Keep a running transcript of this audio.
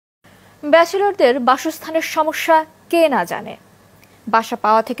ব্যাচেলরদের বাসস্থানের সমস্যা কে না জানে। বাসা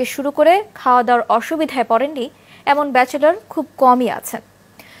পাওয়া থেকে শুরু করে খাওয়া দাওয়ার অসুবিধায় পড়েননি এমন ব্যাচেলর খুব কমই আছেন।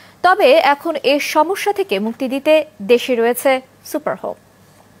 তবে এখন এই সমস্যা থেকে মুক্তি দিতে দেশে রয়েছে সুপার হোম।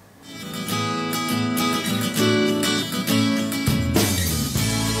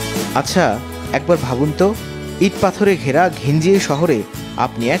 আচ্ছা, একবার ভাবুন তো, ইট পাথরে ঘেরা ঘিঞ্জিয়ে শহরে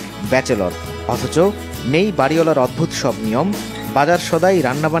আপনি এক ব্যাচেলর, অথচ নেই বাড়িওয়ালার অদ্ভুত সব নিয়ম, বাজার সদাই,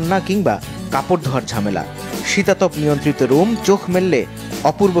 রান্নাবান্না কিংবা কাপড় ধোয়ার ঝামেলা। শীতাতপ নিয়ন্ত্রিত রুম, চোখ মেললে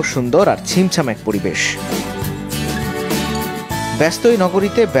অপূর্ব সুন্দর আর ছিমছাম এক পরিবেশ। ব্যস্ত এই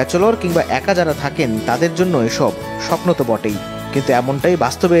নগরীতে ব্যাচেলর কিংবা একা যারা থাকেন তাদের জন্য এসব স্বপ্ন তো বটেই, কিন্তু এমনটাই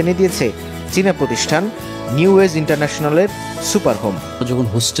বাস্তবে এনে দিয়েছে চীনা প্রতিষ্ঠান নিউ এজ ইন্টারন্যাশনালের সুপার হোম। যখন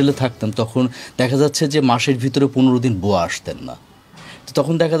হোস্টেলে থাকতাম তখন দেখা যাচ্ছে যে মাসের ভিতরে 15 দিন বুয়া আসতেন না।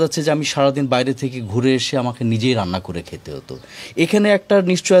 তখন দেখা যাচ্ছে যে আমি সারাদিন বাইরে থেকে ঘুরে এসে আমাকে নিজেই রান্না করে খেতে হতো। এখানে একটা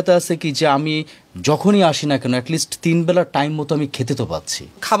নিশ্চয়তা আছে কি যে আমি যখনই আসি না কেন অ্যাটলিস্ট 3 বেলা টাইম মতো আমি খেতে তো পাচ্ছি।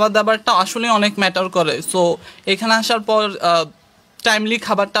 খাবার দাবারটা আসলে অনেক ম্যাটার করে। সো এখানে আসার পর টাইমলি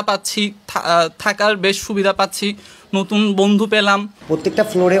খাবারটা পাচ্ছি, থাকার বেশ সুবিধা পাচ্ছি, নতুন বন্ধু পেলাম। প্রত্যেকটা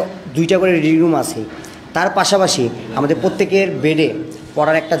ফ্লোরে 2টা করে রিডিং রুম আছে। তার পাশাপাশি আমাদের প্রত্যেকের বেডে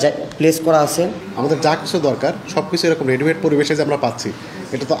পড়ার একটা প্লেস করা আছে। আমাদের যা কিছু দরকার সব কিছু এরকম রেডিমেড পরিবেশে যে আমরা পাচ্ছি,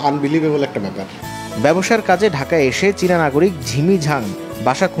 এটা তো আনবিলিভেবল একটা ব্যাপার। ব্যবসার কাজে ঢাকায় এসে চীনা নাগরিক ঝিমি ঝাং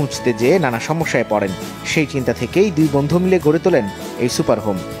বাসা খুঁজতে যেয়ে নানা সমস্যায় পড়েন। সেই চিন্তা থেকেই 2 বন্ধু মিলে গড়ে তোলেন এই সুপার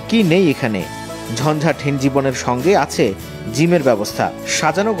হোম। কি নেই এখানে? ঝঞ্ঝাটহীন জীবনের সঙ্গে আছে জিমের ব্যবস্থা,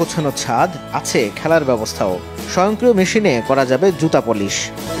 সাজানো গোছানো ছাদ, আছে খেলার ব্যবস্থাও, স্বয়ংক্রিয় মেশিনে করা যাবে জুতা polish.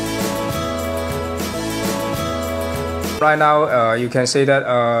 Right now, you can say that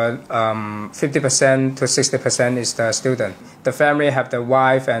 50% to 60% is the student. The family have the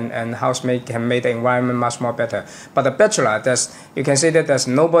wife and housemate can make the environment much more better. But the bachelor, you can say that there's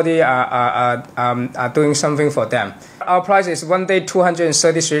nobody are doing something for them. Our price is 1 day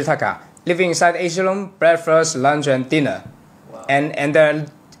 233 Dhaka. Living inside Asia room, breakfast, lunch, and dinner,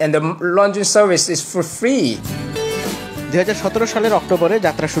 and the laundry service is for free. 2017 সালের অক্টোবরে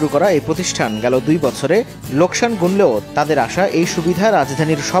যাত্রা শুরু করা এই প্রতিষ্ঠান গেল 2 বছরে লোকসান গুনলেও তাদের আশা এই সুবিধা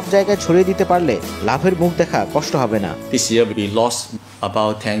রাজধানীর সব জায়গায় ছড়িয়ে দিতে পারলে লাভের মুখ দেখা কষ্ট হবে না। This year we lost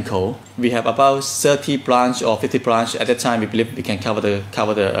about 10 crore. We have about 30 branch or 50 branch. At that time we believe we can cover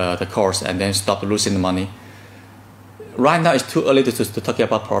the cost and then stop losing the money. Right now it's too early to talk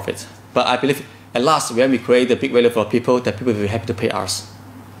about profit. But I believe at last when we create the big value for people, that people will be happy to pay us.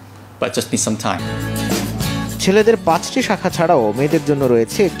 But just need some time. ছেলেদের 5টি শাখা ছাড়াও মেয়েদের জন্য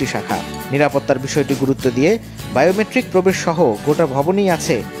রয়েছে একটি শাখা। নিরাপত্তার বিষয়টি গুরুত্ব দিয়ে বায়োমেট্রিক প্রবেশ সহ গোটা ভবনেই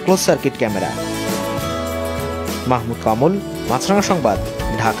আছে ক্লোজ সার্কিট ক্যামেরা। মাহমুদ কামল, মাছরাঙা সংবাদ,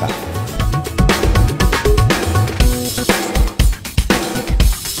 ঢাকা।